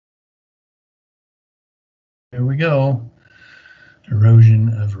There we go. Erosion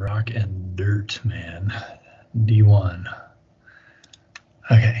of rock and dirt, man. D1.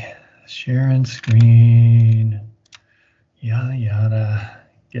 Okay, sharing screen. Yada yada.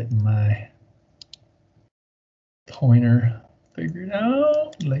 Getting my pointer figured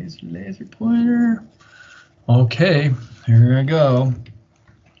out. Laser pointer. Okay, here I go.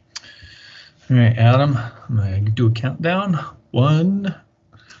 All right, Adam, I'm gonna do a countdown. 1,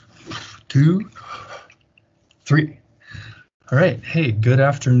 2, 3. All right, hey, good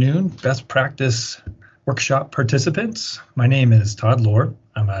afternoon, best practice workshop participants. My name is Todd Lohr.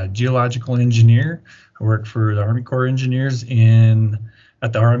 I'm a geological engineer. I work for the Army Corps of Engineers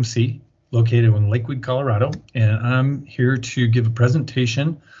at the RMC, located in Lakewood, Colorado, and I'm here to give a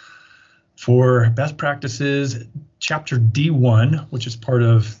presentation for best practices chapter D1, which is part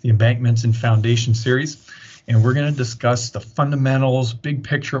of the Embankments and Foundation series. And we're going to discuss the fundamentals, big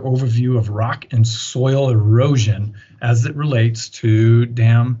picture overview of rock and soil erosion as it relates to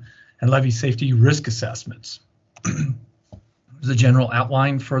dam and levee safety risk assessments. There's a general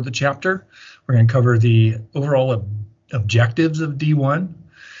outline for the chapter. We're going to cover the overall objectives of D1.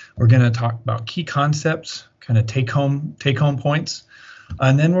 We're going to talk about key concepts, kind of take home points.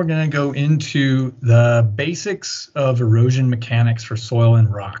 And then we're going to go into the basics of erosion mechanics for soil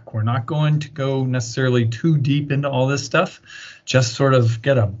and rock. We're not going to go necessarily too deep into all this stuff, just sort of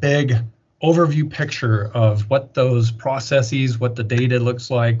get a big overview picture of what those processes, what the data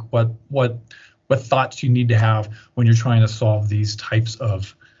looks like, what thoughts you need to have when you're trying to solve these types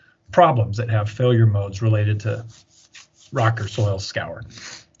of problems that have failure modes related to rock or soil scour.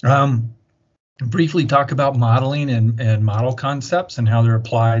 Briefly talk about modeling and model concepts and how they're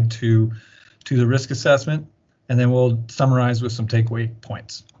applied to the risk assessment, and then we'll summarize with some takeaway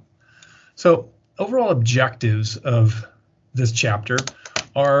points. So overall objectives of this chapter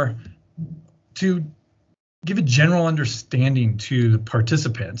are to give a general understanding to the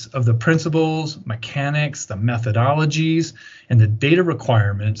participants of the principles, mechanics, the methodologies, and the data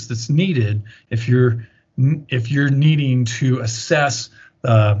requirements that's needed if you're needing to assess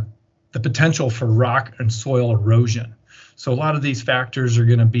the potential for rock and soil erosion. So a lot of these factors are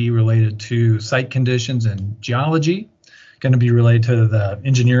going to be related to site conditions and geology, going to be related to the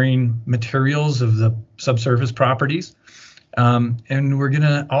engineering materials of the subsurface properties. And we're going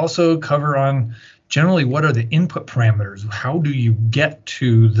to also cover on generally what are the input parameters. How do you get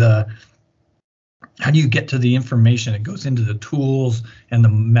to the information that goes into the tools and the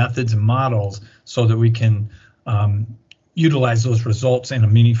methods and models so that we can utilize those results in a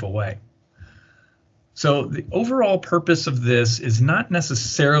meaningful way. So the overall purpose of this is not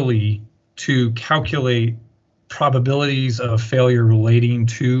necessarily to calculate probabilities of failure relating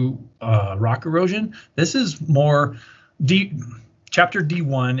to rock erosion. This is more chapter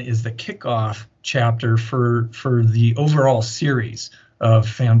D1 is the kickoff chapter for the overall series of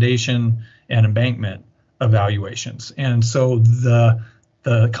foundation and embankment evaluations. And so the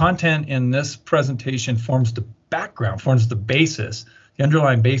content in this presentation forms the background, forms the basis, the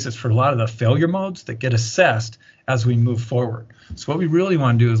underlying basis for a lot of the failure modes that get assessed as we move forward. So what we really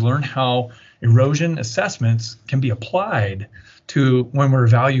want to do is learn how erosion assessments can be applied to when we're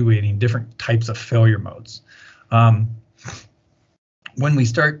evaluating different types of failure modes. When we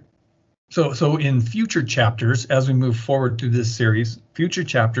start, so in future chapters, as we move forward through this series, future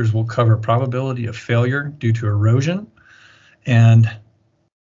chapters will cover probability of failure due to erosion, and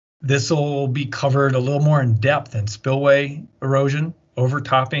this will be covered a little more in depth in spillway erosion,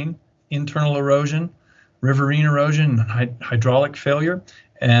 overtopping, internal erosion, riverine erosion, and hydraulic failure,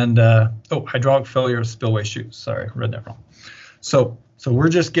 and hydraulic failure of spillway chutes. Sorry, I read that wrong. So we're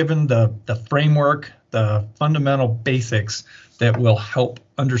just given the framework, the fundamental basics that will help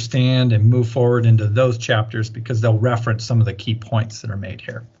understand and move forward into those chapters because they'll reference some of the key points that are made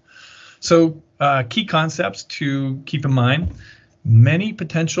here. So key concepts to keep in mind. Many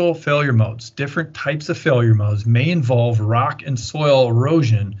potential failure modes, different types of failure modes may involve rock and soil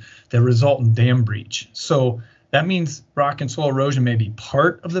erosion that result in dam breach. So that means rock and soil erosion may be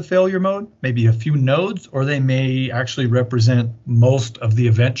part of the failure mode, maybe a few nodes, or they may actually represent most of the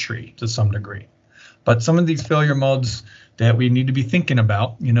event tree to some degree. But some of these failure modes that we need to be thinking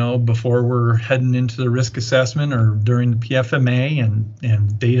about, before we're heading into the risk assessment or during the PFMA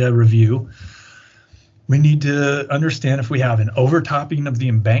and data review, we need to understand if we have an overtopping of the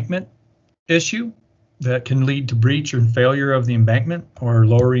embankment issue that can lead to breach or failure of the embankment or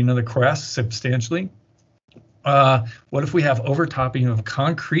lowering of the crest substantially. What if we have overtopping of a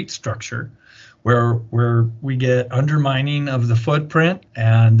concrete structure where we get undermining of the footprint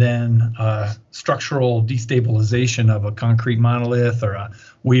and then structural destabilization of a concrete monolith or a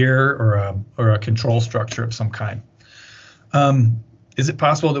weir or a control structure of some kind. Is it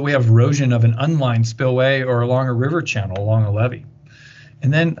possible that we have erosion of an unlined spillway or along a river channel along a levee?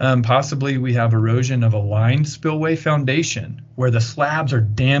 And then possibly we have erosion of a lined spillway foundation where the slabs are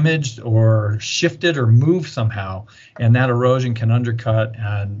damaged or shifted or moved somehow, and that erosion can undercut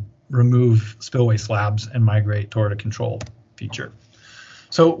and remove spillway slabs and migrate toward a control feature.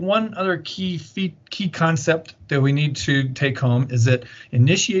 So one other key concept that we need to take home is that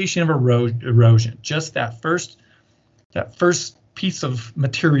initiation of erosion, just that first piece of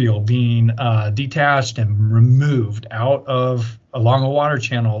material being detached and removed out of along a water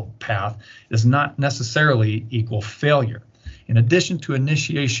channel path, does not necessarily equal failure. In addition to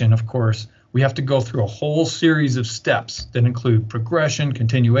initiation, of course, we have to go through a whole series of steps that include progression,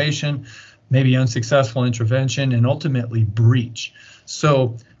 continuation, maybe unsuccessful intervention, and ultimately breach.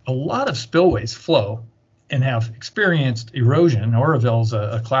 So a lot of spillways flow and have experienced erosion. Oroville's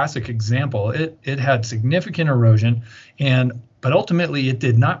a classic example. It had significant erosion, but ultimately it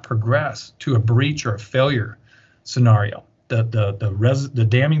did not progress to a breach or a failure scenario. The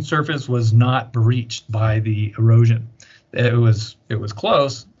damming surface was not breached by the erosion. It was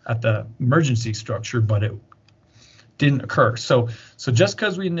close at the emergency structure, but it didn't occur. So just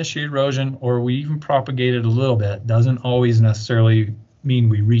because we initiate erosion or we even propagate it a little bit doesn't always necessarily mean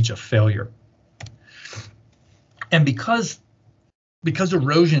we reach a failure. And because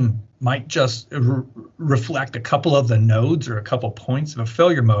erosion might just reflect a couple of the nodes or a couple points of a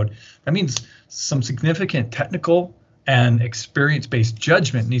failure mode, that means some significant technical and experience-based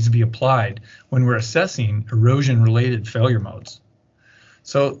judgment needs to be applied when we're assessing erosion-related failure modes.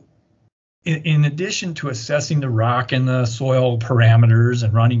 So in addition to assessing the rock and the soil parameters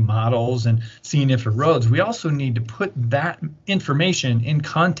and running models and seeing if it erodes, we also need to put that information in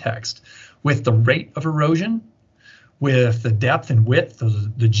context with the rate of erosion, with the depth and width,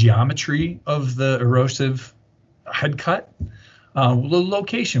 the geometry of the erosive head cut, the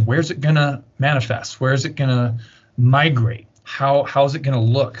location, where's it gonna manifest, where is it gonna migrate, how's it gonna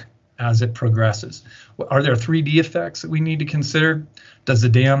look as it progresses? Are there 3D effects that we need to consider? Does the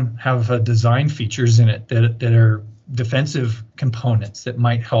dam have design features in it that are defensive components that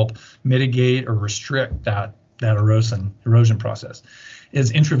might help mitigate or restrict that erosion process?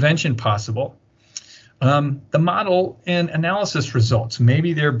 Is intervention possible? The model and analysis results,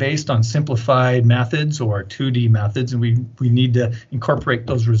 maybe they're based on simplified methods or 2D methods, and we need to incorporate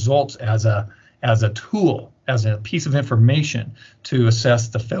those results as a tool, as a piece of information to assess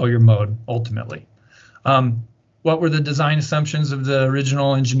the failure mode ultimately. What were the design assumptions of the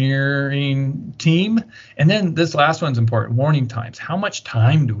original engineering team? And then this last one's important, warning times. How much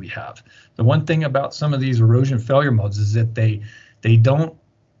time do we have? The one thing about some of these erosion failure modes is that they don't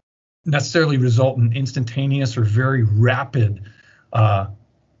necessarily result in instantaneous or very rapid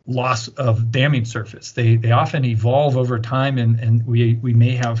loss of damming surface. They often evolve over time, and we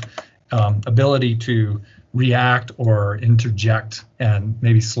may have ability to react or interject and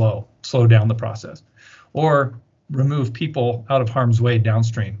maybe slow down the process, or remove people out of harm's way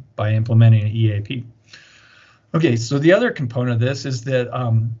downstream by implementing an EAP. Okay, so the other component of this is that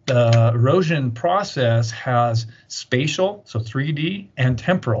the erosion process has spatial, so 3D, and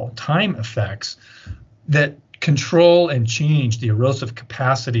temporal time effects that control and change the erosive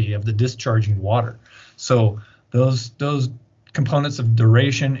capacity of the discharging water. So those components of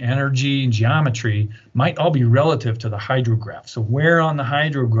duration, energy, and geometry might all be relative to the hydrograph. So where on the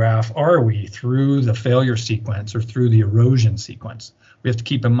hydrograph are we through the failure sequence or through the erosion sequence? We have to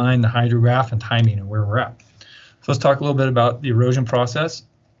keep in mind the hydrograph and timing and where we're at. So let's talk a little bit about the erosion process.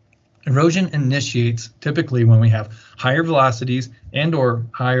 Erosion initiates typically when we have higher velocities and or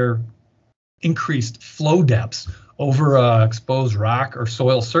higher increased flow depths over exposed rock or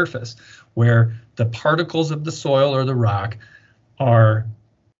soil surface, where the particles of the soil or the rock are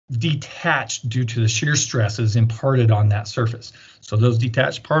detached due to the shear stresses imparted on that surface. So those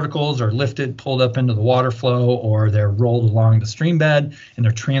detached particles are lifted, pulled up into the water flow, or they're rolled along the stream bed and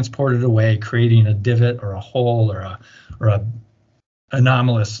they're transported away, creating a divot or a hole or a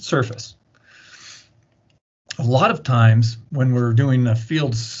anomalous surface. A lot of times when we're doing a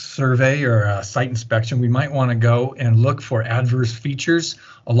field survey or a site inspection, we might want to go and look for adverse features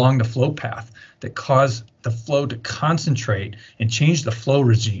along the flow path that cause the flow to concentrate and change the flow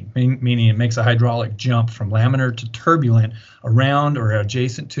regime, meaning it makes a hydraulic jump from laminar to turbulent around or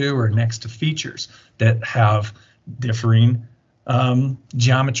adjacent to or next to features that have differing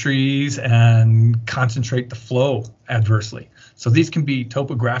geometries and concentrate the flow adversely. So these can be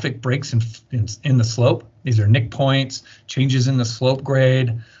topographic breaks in the slope. These are nick points, changes in the slope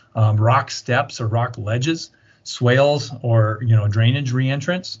grade, rock steps or rock ledges, swales or drainage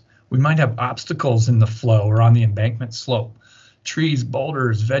reentrance. We might have obstacles in the flow or on the embankment slope, trees,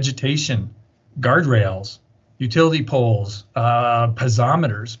 boulders, vegetation, guardrails, utility poles,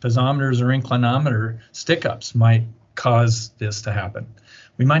 piezometers. Piezometers or inclinometer stick-ups might cause this to happen.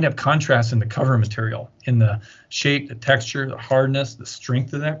 We might have contrast in the cover material, in the shape, the texture, the hardness, the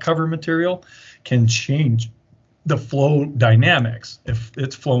strength of that cover material can change the flow dynamics. If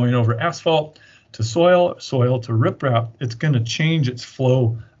it's flowing over asphalt to soil, soil to riprap, it's going to change its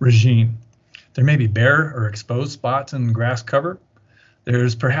flow regime. There may be bare or exposed spots in grass cover.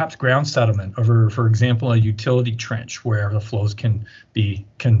 There's perhaps ground settlement over, for example, a utility trench where the flows can be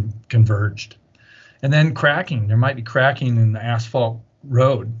converged. And then cracking. There might be cracking in the asphalt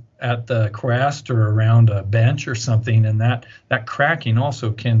road at the crest or around a bench or something, and that cracking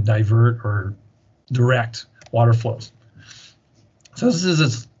also can divert or direct water flows. So this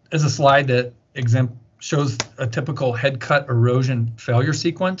is a slide that shows a typical head cut erosion failure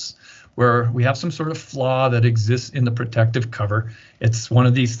sequence where we have some sort of flaw that exists in the protective cover. It's one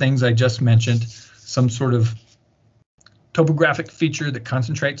of these things I just mentioned, some sort of topographic feature that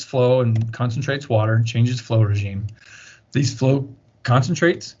concentrates flow and concentrates water and changes flow regime. These flow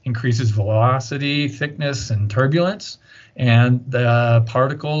concentrates increases velocity, thickness, and turbulence, and the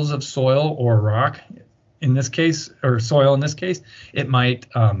particles of soil or rock in this case, or soil in this case, it might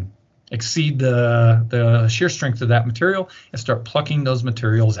exceed the shear strength of that material and start plucking those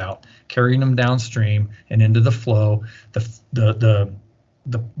materials out, carrying them downstream and into the flow. The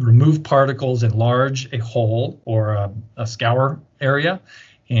removed particles enlarge a hole or a scour area,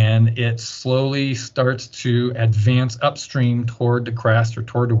 and it slowly starts to advance upstream toward the crest or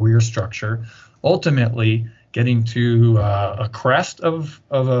toward the weir structure, ultimately getting to a crest of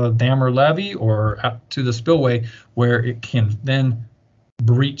a dam or levee or up to the spillway where it can then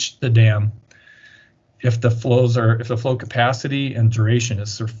breach the dam if the flow capacity and duration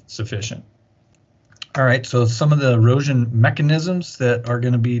is sufficient. All right, so some of the erosion mechanisms that are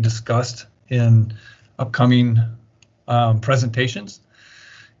going to be discussed in upcoming presentations.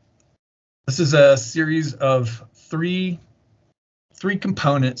 This is a series of three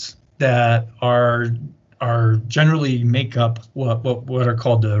components that are generally make up what are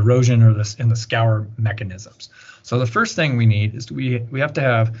called the erosion or the scour mechanisms. So the first thing we need is we have to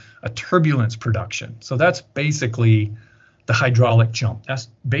have a turbulence production. So that's basically the hydraulic jump. That's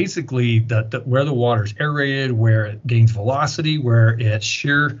basically where the water is aerated, where it gains velocity, where its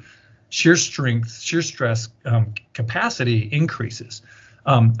shear strength, shear stress capacity increases.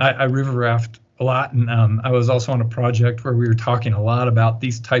 I river raft a lot, and I was also on a project where we were talking a lot about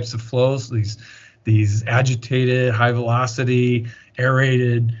these types of flows, these agitated, high velocity,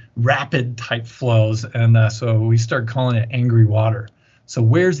 aerated, rapid type flows, and so we started calling it angry water. So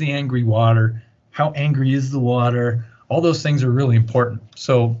where's the angry water? How angry is the water? All those things are really important.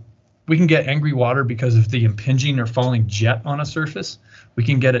 So we can get angry water because of the impinging or falling jet on a surface. We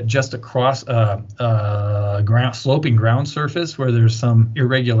can get it just across a sloping ground surface where there's some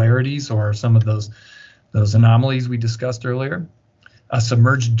irregularities or some of those anomalies we discussed earlier. A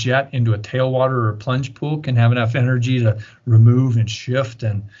submerged jet into a tailwater or a plunge pool can have enough energy to remove and shift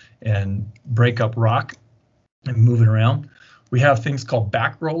and break up rock and move it around. We have things called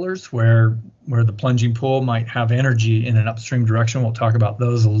back rollers where the plunging pool might have energy in an upstream direction. We'll talk about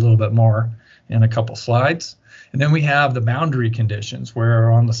those a little bit more in a couple slides. And then we have the boundary conditions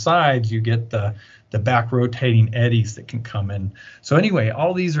where on the sides you get the back rotating eddies that can come in. So anyway,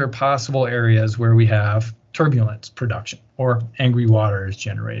 all these are possible areas where we have turbulence production or angry water is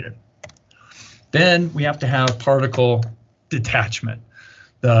generated. Then we have to have particle detachment.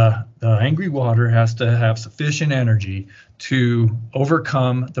 The angry water has to have sufficient energy to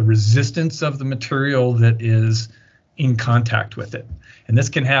overcome the resistance of the material that is in contact with it. And this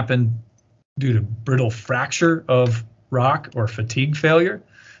can happen due to brittle fracture of rock or fatigue failure.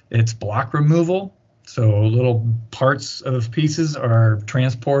 It's block removal. So little parts of pieces are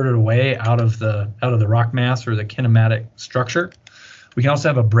transported away out of the rock mass or the kinematic structure. We can also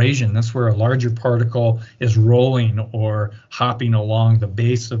have abrasion. That's where a larger particle is rolling or hopping along the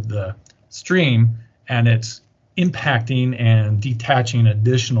base of the stream, and it's impacting and detaching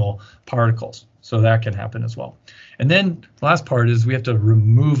additional particles. So that can happen as well. And then the last part is we have to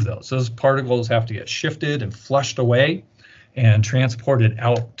remove those. Those particles have to get shifted and flushed away and transported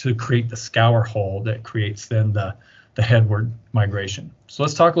out to create the scour hole that creates then the headward migration. So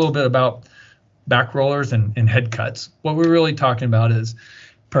let's talk a little bit about back rollers and head cuts. What we're really talking about is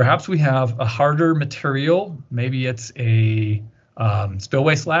perhaps we have a harder material, maybe it's a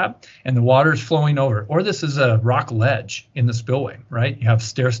spillway slab, and the water is flowing over, or this is a rock ledge in the spillway, right? You have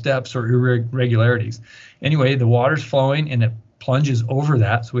stair steps or irregularities. Anyway, the water's flowing and it plunges over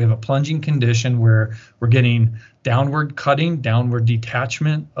that. So we have a plunging condition where we're getting downward cutting, downward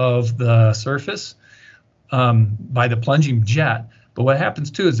detachment of the surface by the plunging jet. But what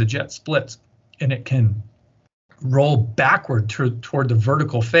happens too is the jet splits and it can roll backward toward the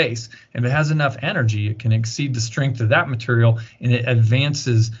vertical face. If it has enough energy, it can exceed the strength of that material and it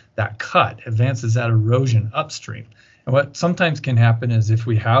advances that cut, advances that erosion upstream. And what sometimes can happen is if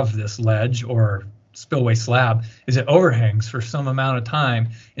we have this ledge or spillway slab, is it overhangs for some amount of time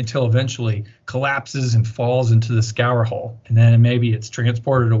until eventually collapses and falls into the scour hole. And then maybe it's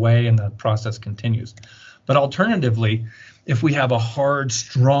transported away and the process continues. But alternatively, if we have a hard,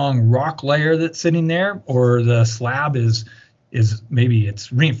 strong rock layer that's sitting there, or the slab is maybe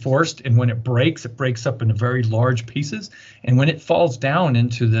it's reinforced, and when it breaks up into very large pieces. And when it falls down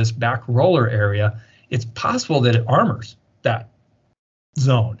into this back roller area, it's possible that it armors that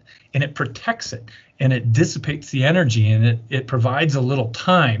zone and it protects it and it dissipates the energy and it provides a little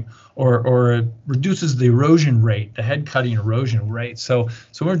time or it reduces the erosion rate, the head cutting erosion rate. So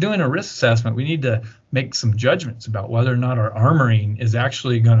when we're doing a risk assessment, we need to make some judgments about whether or not our armoring is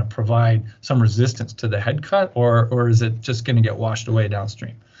actually going to provide some resistance to the head cut, or is it just going to get washed away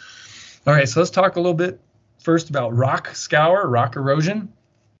downstream. All right, so let's talk a little bit first about rock scour, rock erosion.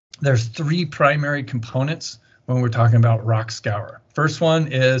 There's three primary components when we're talking about rock scour. First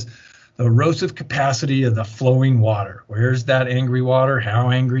one is the erosive capacity of the flowing water. Where's that angry water? How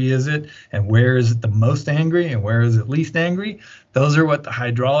angry is it? And where is it the most angry and where is it least angry? Those are what the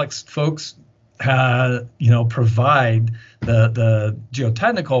hydraulics folks provide the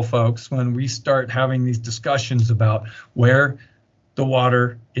geotechnical folks when we start having these discussions about where the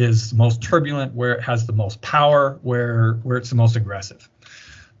water is most turbulent, where it has the most power, where it's the most aggressive.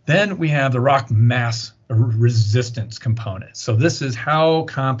 Then we have the rock mass resistance component. So this is how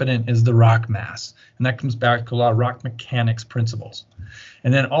competent is the rock mass, and that comes back to a lot of rock mechanics principles.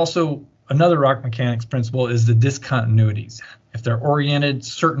 And then also another rock mechanics principle is the discontinuities. If they're oriented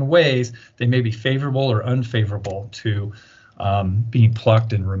certain ways, they may be favorable or unfavorable to being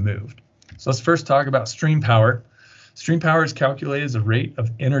plucked and removed. So let's first talk about stream power. Stream power is calculated as a rate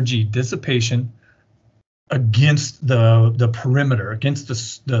of energy dissipation against the perimeter, against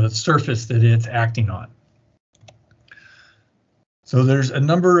the surface that it's acting on. So there's a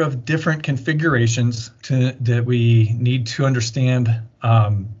number of different configurations that we need to understand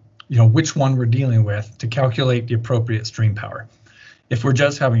which one we're dealing with to calculate the appropriate stream power. If we're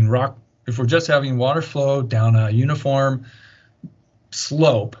just having water flow down a uniform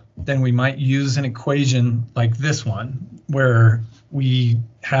slope, then we might use an equation like this one, where we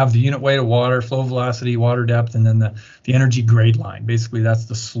have the unit weight of water, flow velocity, water depth, and then the energy grade line. Basically, that's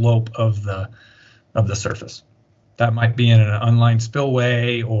the slope of the surface. That might be in an unlined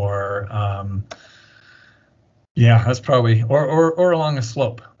spillway, or that's probably, or along a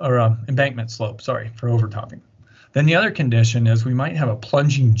slope, or embankment slope, sorry, for overtopping. Then the other condition is we might have a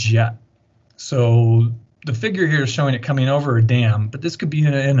plunging jet. So the figure here is showing it coming over a dam, but this could be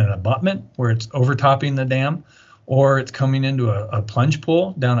in an abutment where it's overtopping the dam, or it's coming into a plunge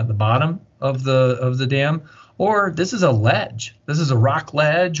pool down at the bottom of the dam, or this is a ledge. This is a rock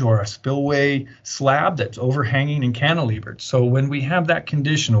ledge or a spillway slab that's overhanging and cantilevered. So when we have that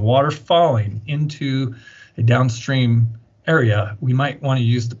condition of water falling into a downstream area, we might want to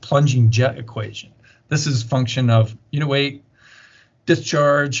use the plunging jet equation. This is a function of unit weight,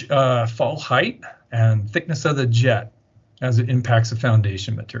 discharge, fall height, and thickness of the jet as it impacts the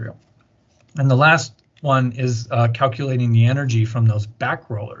foundation material. And the last one is calculating the energy from those back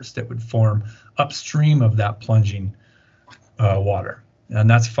rollers that would form upstream of that plunging water. And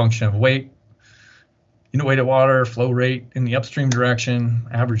that's a function of weight, unit weight of water, flow rate in the upstream direction,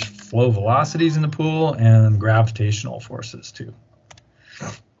 average flow velocities in the pool, and gravitational forces too.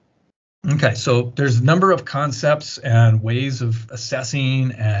 Okay, so there's a number of concepts and ways of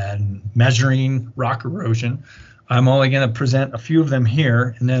assessing and measuring rock erosion. I'm only going to present a few of them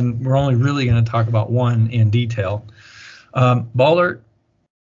here, and then we're only really going to talk about one in detail. Ballard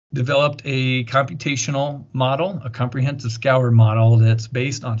developed a computational model, a comprehensive scour model that's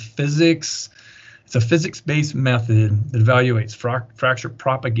based on physics. It's a physics-based method that evaluates fracture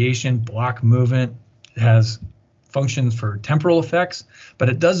propagation, block movement. It has functions for temporal effects, but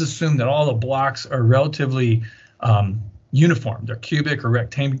it does assume that all the blocks are relatively uniform. They're cubic or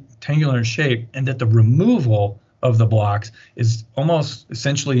rectangular in shape, and that the removal of the blocks is almost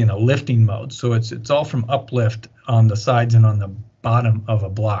essentially in a lifting mode. So it's all from uplift on the sides and on the bottom of a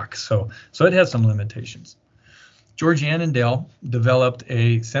block. So it has some limitations. George Annandale developed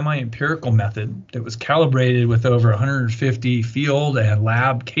a semi-empirical method that was calibrated with over 150 field and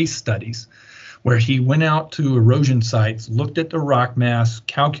lab case studies, where he went out to erosion sites, looked at the rock mass,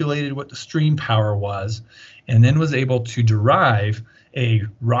 calculated what the stream power was, and then was able to derive a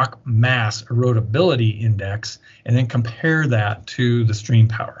rock mass erodibility index and then compare that to the stream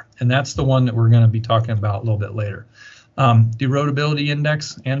power. And that's the one that we're going to be talking about a little bit later. The erodibility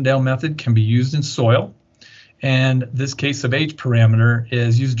index, Annandale method, can be used in soil. And this K sub H parameter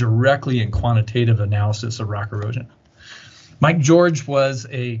is used directly in quantitative analysis of rock erosion. Mike George was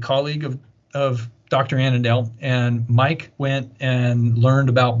a colleague of Dr. Annandale, and Mike went and learned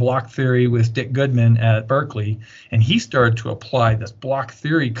about block theory with Dick Goodman at Berkeley, and he started to apply this block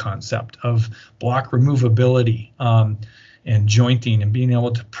theory concept of block removability and jointing, and being able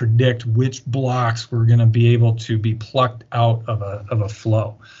to predict which blocks were going to be able to be plucked out of a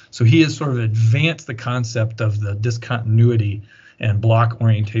flow. So he has sort of advanced the concept of the discontinuity and block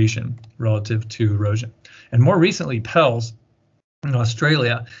orientation relative to erosion. And more recently, Pels in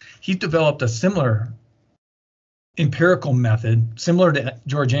Australia, he developed a similar empirical method, similar to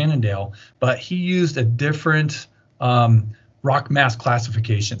George Annandale, but he used a different rock mass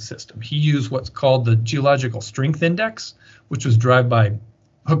classification system. He used what's called the geological strength index, which was derived by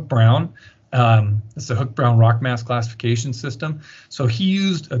Hook-Brown. It's the Hook-Brown rock mass classification system. So he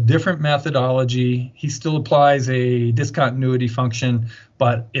used a different methodology. He still applies a discontinuity function,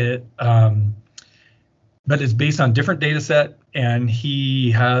 but it's based on different data set, and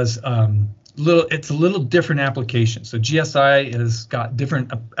he has it's a little different application. So GSI has got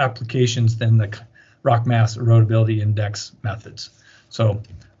different applications than the rock mass erodibility index methods. So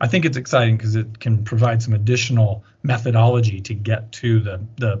I think it's exciting because it can provide some additional methodology to get to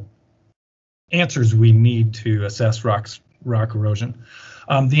the answers we need to assess rock erosion.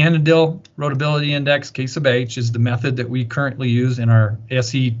 The Annandale erodibility index, K sub H, is the method that we currently use in our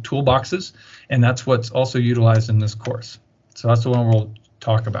SE toolboxes, and that's what's also utilized in this course. So that's the one we'll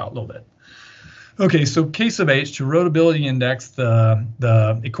talk about a little bit. Okay, so K sub H, to erodibility index,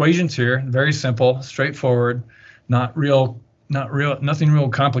 the equations here, very simple, straightforward, nothing real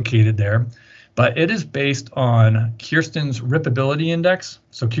complicated there, but it is based on Kirsten's ripability index.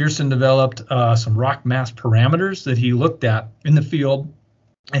 So Kirsten developed some rock mass parameters that he looked at in the field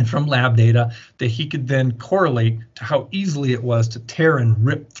and from lab data that he could then correlate to how easily it was to tear and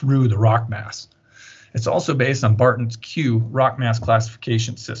rip through the rock mass. It's also based on Barton's Q rock mass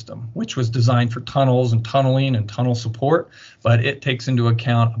classification system, which was designed for tunnels and tunneling and tunnel support, but it takes into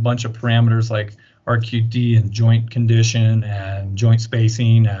account a bunch of parameters like RQD and joint condition and joint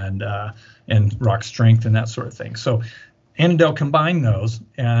spacing and rock strength and that sort of thing. So Annandale combined those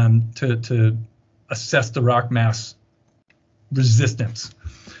and to assess the rock mass resistance.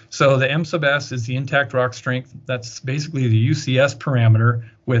 So the M sub S is the intact rock strength. That's basically the UCS parameter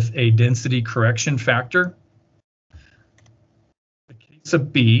with a density correction factor. The K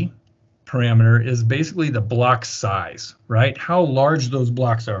sub B parameter is basically the block size, right? How large those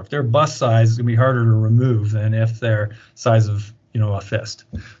blocks are. If they're bus size, it's gonna be harder to remove than if they're size of, a fist.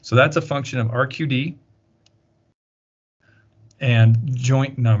 So that's a function of RQD and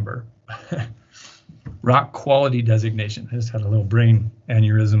joint number. Rock quality designation. I just had a little brain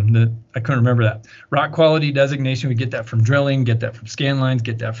aneurysm that I couldn't remember that. Rock quality designation, we get that from drilling, get that from scan lines,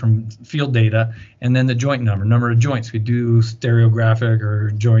 get that from field data, and then the joint number of joints. We do stereographic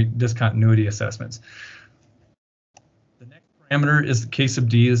or joint discontinuity assessments. The next parameter is the K sub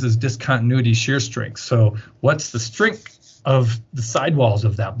D. This is discontinuity shear strength. So what's the strength of the sidewalls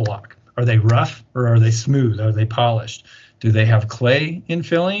of that block? Are they rough or are they smooth? Are they polished? Do they have clay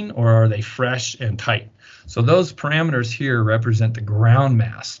infilling or are they fresh and tight? So those parameters here represent the ground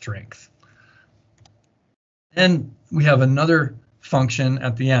mass strength. And we have another function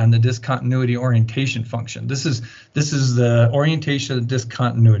at the end, the discontinuity orientation function. This is the orientation of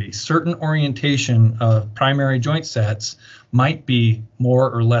discontinuity. Certain orientation of primary joint sets might be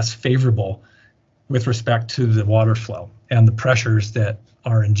more or less favorable with respect to the water flow and the pressures that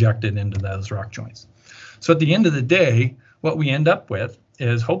are injected into those rock joints. So at the end of the day, what we end up with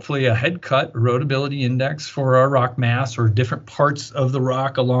is hopefully a head cut erodibility index for our rock mass or different parts of the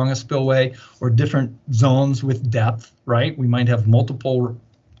rock along a spillway or different zones with depth, right? We might have multiple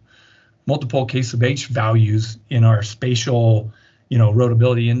K sub H values in our spatial,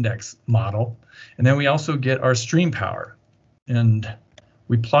 erodibility index model. And then we also get our stream power. And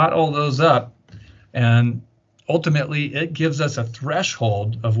we plot all those up, and ultimately, it gives us a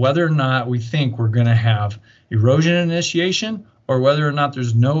threshold of whether or not we think we're going to have erosion initiation or whether or not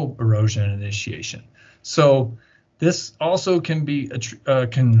there's no erosion initiation. So this also can be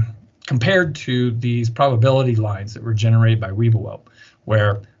compared to these probability lines that were generated by Weibull,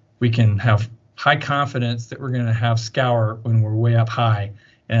 where we can have high confidence that we're going to have scour when we're way up high,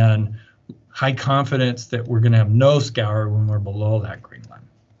 and high confidence that we're going to have no scour when we're below that green line.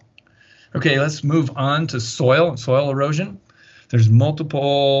 Okay, let's move on to soil erosion. There's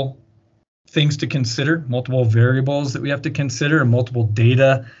multiple things to consider, multiple variables that we have to consider, and multiple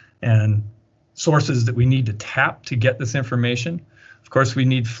data and sources that we need to tap to get this information. Of course, we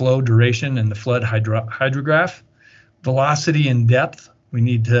need flow duration and the flood hydrograph, velocity and depth. We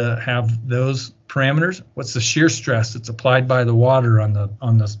need to have those parameters. What's the shear stress that's applied by the water on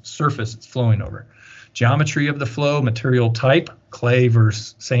the surface it's flowing over? Geometry of the flow, material type, clay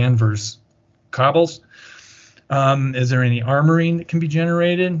versus sand versus cobbles. Is there any armoring that can be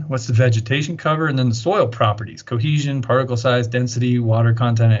generated? What's the vegetation cover? And then the soil properties, cohesion, particle size, density, water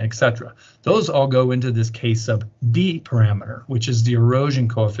content, etc. Those all go into this K sub D parameter, which is the erosion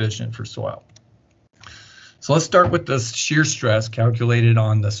coefficient for soil. So let's start with the shear stress calculated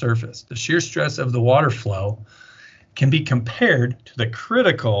on the surface. The shear stress of the water flow can be compared to the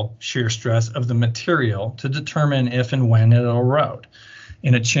critical shear stress of the material to determine if and when it'll erode.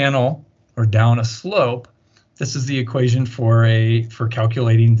 In a channel or down a slope, this is the equation for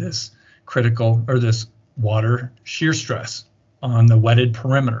calculating this critical or this water shear stress on the wetted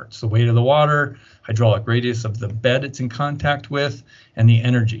perimeter. It's the weight of the water, hydraulic radius of the bed it's in contact with, and the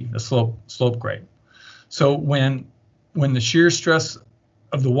energy, the slope grade. So when the shear stress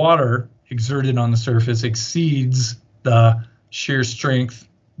of the water exerted on the surface exceeds the shear strength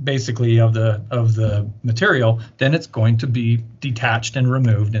basically of the material, then it's going to be detached and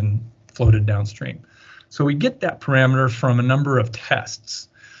removed and floated downstream. So we get that parameter from a number of tests.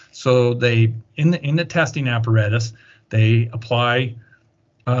 So they in the testing apparatus, they apply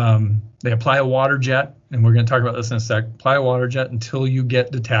a water jet, and we're going to talk about this in a sec. Apply a water jet until you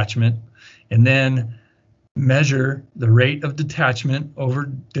get detachment, and then measure the rate of detachment over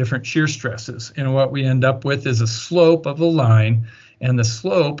different shear stresses. And what we end up with is a slope of a line, and the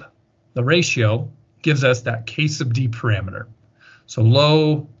slope, the ratio, gives us that K sub D parameter. So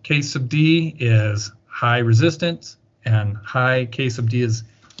low K sub D is high resistance, and high K sub D is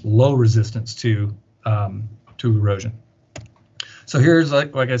low resistance to erosion. So here's,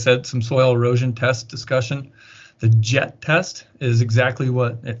 like I said, some soil erosion test discussion. The jet test is exactly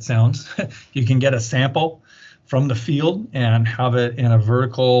what it sounds. You can get a sample from the field and have it in a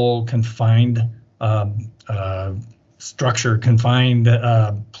vertical confined structure, confined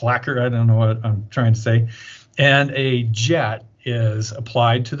placard, I don't know what I'm trying to say, and a jet is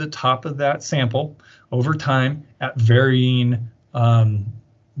applied to the top of that sample over time at varying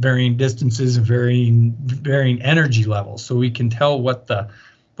distances and varying energy levels. So we can tell what the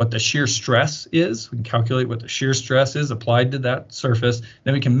shear stress is. We can calculate what the shear stress is applied to that surface.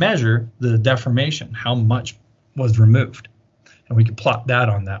 Then we can measure the deformation, how much was removed. And we can plot that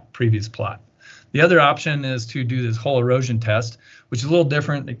on that previous plot. The other option is to do this whole erosion test, which is a little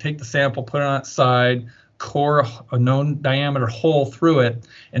different. They take the sample, put it on its side, core a known diameter hole through it,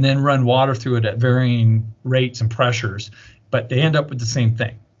 and then run water through it at varying rates and pressures. But they end up with the same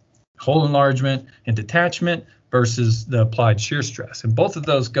thing: hole enlargement and detachment versus the applied shear stress. And both of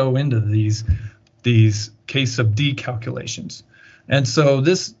those go into these K sub D calculations. And so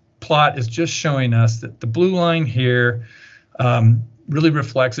this plot is just showing us that the blue line here really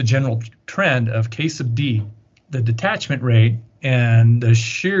reflects a general trend of K sub D, the detachment rate, and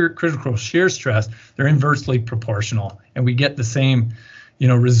the critical shear stress. They're inversely proportional, and we get the same,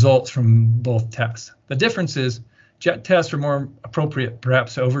 results from both tests. The difference is jet tests are more appropriate,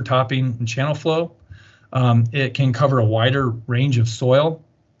 perhaps, to overtopping and channel flow. It can cover a wider range of soil.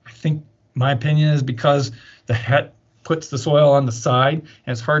 I think my opinion is because the het puts the soil on the side,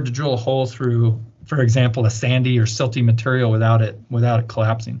 and it's hard to drill a hole through, for example, a sandy or silty material without it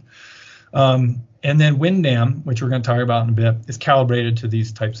collapsing. And then wind dam, which we're going to talk about in a bit, is calibrated to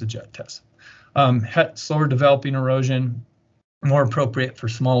these types of jet tests. Het, slower developing erosion, more appropriate for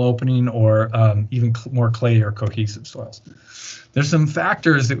small opening or even more clay or cohesive soils. There's some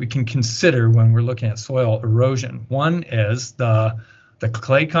factors that we can consider when we're looking at soil erosion. One is the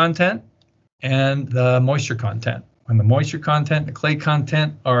clay content and the moisture content. When the moisture content and the clay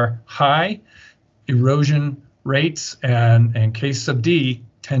content are high, erosion rates and K sub D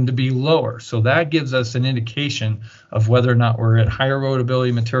tend to be lower. So that gives us an indication of whether or not we're at higher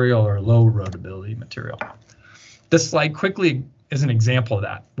erodibility material or low erodibility material. This slide quickly is an example of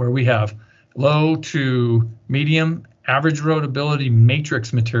that, where we have low to medium, average erodibility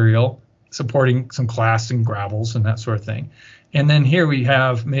matrix material, supporting some clasts and gravels and that sort of thing. And then here we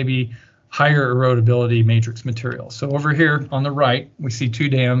have maybe higher erodibility matrix material. So over here on the right, we see two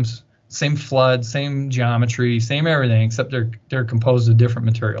dams, same flood, same geometry, same everything, except they're composed of different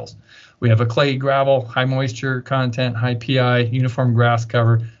materials. We have a clay gravel, high moisture content, high PI, uniform grass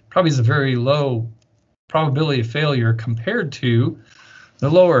cover. Probably is a very low probability of failure compared to the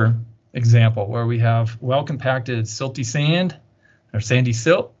lower example where we have well compacted silty sand or sandy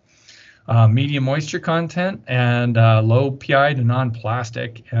silt, medium moisture content, and low PI to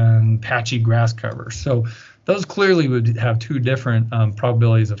non-plastic and patchy grass cover. So those clearly would have two different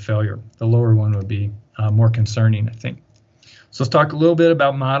probabilities of failure. The lower one would be more concerning, I think. So let's talk a little bit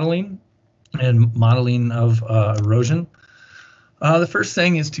about modeling and modeling of erosion. The first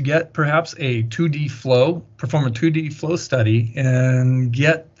thing is to get perhaps a 2D flow, perform a 2D flow study and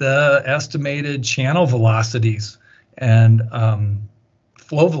get the estimated channel velocities and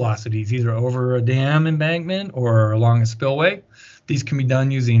flow velocities, either over a dam embankment or along a spillway. These can be done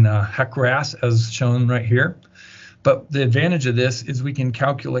using HEC-RAS as shown right here. But the advantage of this is we can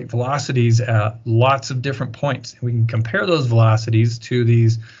calculate velocities at lots of different points. We can compare those velocities to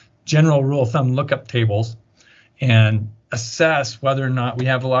these general rule of thumb lookup tables and assess whether or not we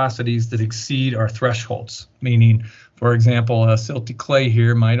have velocities that exceed our thresholds. Meaning, for example, a silty clay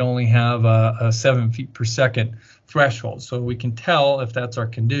here might only have a 7 feet per second threshold. So we can tell if that's our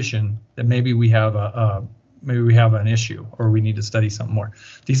condition that maybe we have an issue or we need to study something more.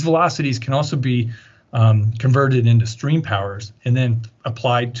 These velocities can also be converted into stream powers and then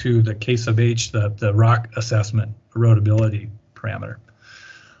applied to the case of H, the rock assessment erodibility parameter.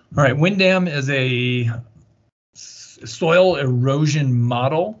 All right, WinDam is a soil erosion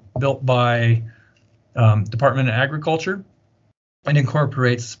model built by Department of Agriculture and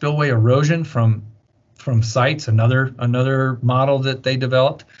incorporates spillway erosion from sites, another model that they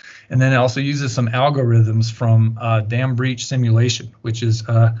developed, and then it also uses some algorithms from dam breach simulation, which is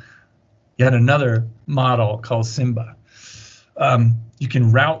yet another model called Simba. You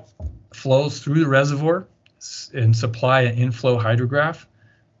can route flows through the reservoir and supply an inflow hydrograph.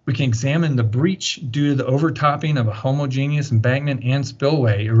 We can examine the breach due to the overtopping of a homogeneous embankment and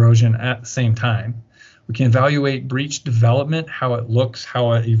spillway erosion at the same time. We can evaluate breach development, how it looks,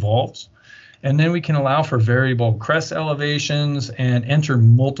 how it evolves. And then we can allow for variable crest elevations and enter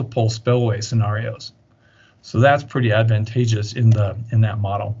multiple spillway scenarios. So that's pretty advantageous in that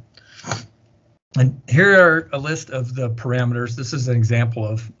model. And here are a list of the parameters. This is an example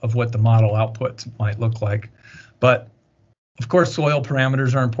of what the model outputs might look like. But of course, soil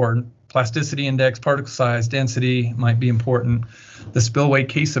parameters are important. Plasticity index, particle size, density might be important. The spillway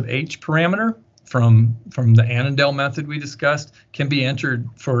case of H parameter from the Annandale method we discussed can be entered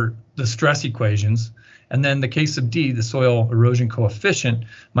for the stress equations. And then the case of D, the soil erosion coefficient,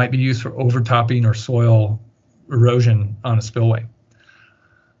 might be used for overtopping or soil erosion on a spillway.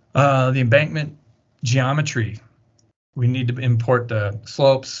 The embankment geometry, we need to import the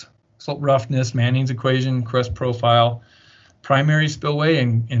slopes, slope roughness, Manning's equation, crust profile, primary spillway,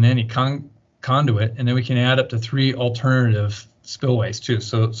 and any conduit, and then we can add up to 3 alternative spillways too.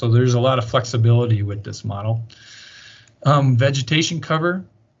 So there's a lot of flexibility with this model. Vegetation cover,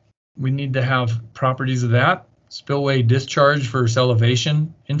 we need to have properties of that. Spillway discharge versus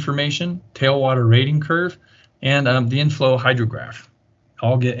elevation information, tailwater rating curve, and the inflow hydrograph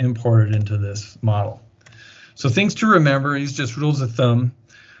all get imported into this model. So things to remember, these just rules of thumb.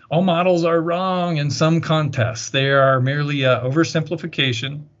 All models are wrong in some contests. They are merely an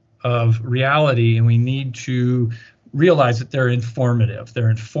oversimplification of reality, and we need to realize that they're informative. They're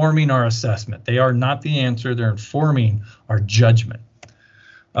informing our assessment. They are not the answer. They're informing our judgment.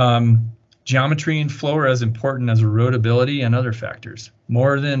 Geometry and flow are as important as erodibility and other factors.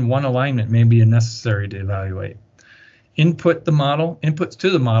 More than one alignment may be necessary to evaluate. Inputs to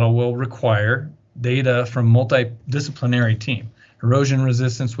the model will require data from multidisciplinary team. Erosion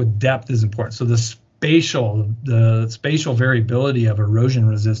resistance with depth is important. So the spatial variability of erosion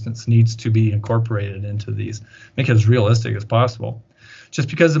resistance needs to be incorporated into these, make it as realistic as possible. Just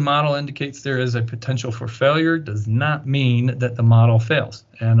because the model indicates there is a potential for failure does not mean that the model fails,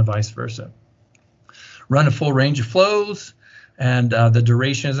 and vice versa. Run a full range of flows, and the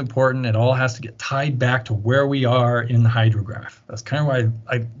duration is important. It all has to get tied back to where we are in the hydrograph. That's kind of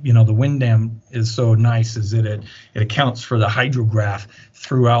why the WinDam is so nice, is that it accounts for the hydrograph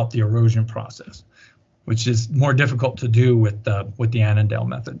throughout the erosion process, which is more difficult to do with the Annandale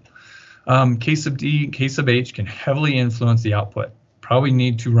method. Case of D, case of H can heavily influence the output. probably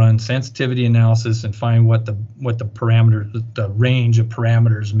need to run sensitivity analysis and find what the parameter, the range of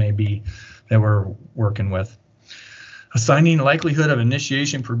parameters may be that we're working with. Assigning likelihood of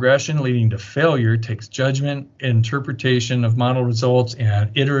initiation progression leading to failure takes judgment, interpretation of model results, and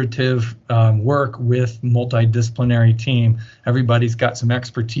iterative work with multidisciplinary team. Everybody's got some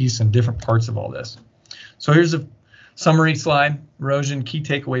expertise in different parts of all this. So here's a summary slide. Erosion key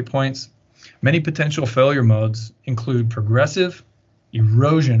takeaway points. Many potential failure modes include progressive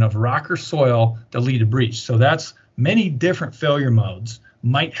erosion of rock or soil that lead to breach. So that's many different failure modes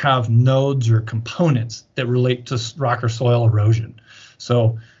might have nodes or components that relate to rock or soil erosion.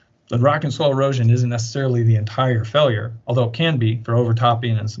 So the rock and soil erosion isn't necessarily the entire failure, although it can be for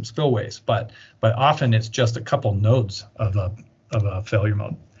overtopping and some spillways, but often it's just a couple nodes of a failure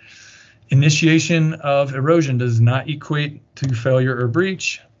mode. Initiation of erosion does not equate to failure or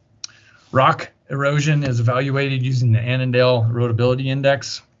breach. Rock erosion is evaluated using the Annandale Erodibility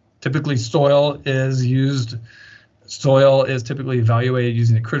Index. Typically soil is typically evaluated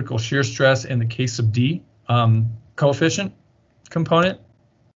using the critical shear stress in the case of D coefficient component.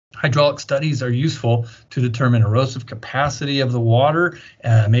 Hydraulic studies are useful to determine erosive capacity of the water,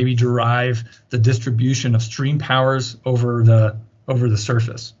 maybe derive the distribution of stream powers over the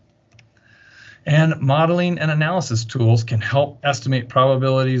surface. And modeling and analysis tools can help estimate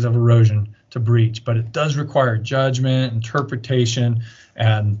probabilities of erosion to breach, but it does require judgment, interpretation,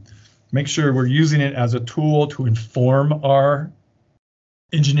 and make sure we're using it as a tool to inform our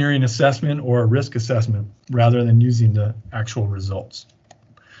engineering assessment or risk assessment rather than using the actual results.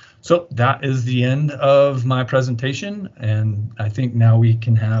 So that is the end of my presentation, and I think now we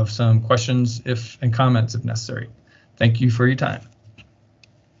can have some questions and comments if necessary. Thank you for your time.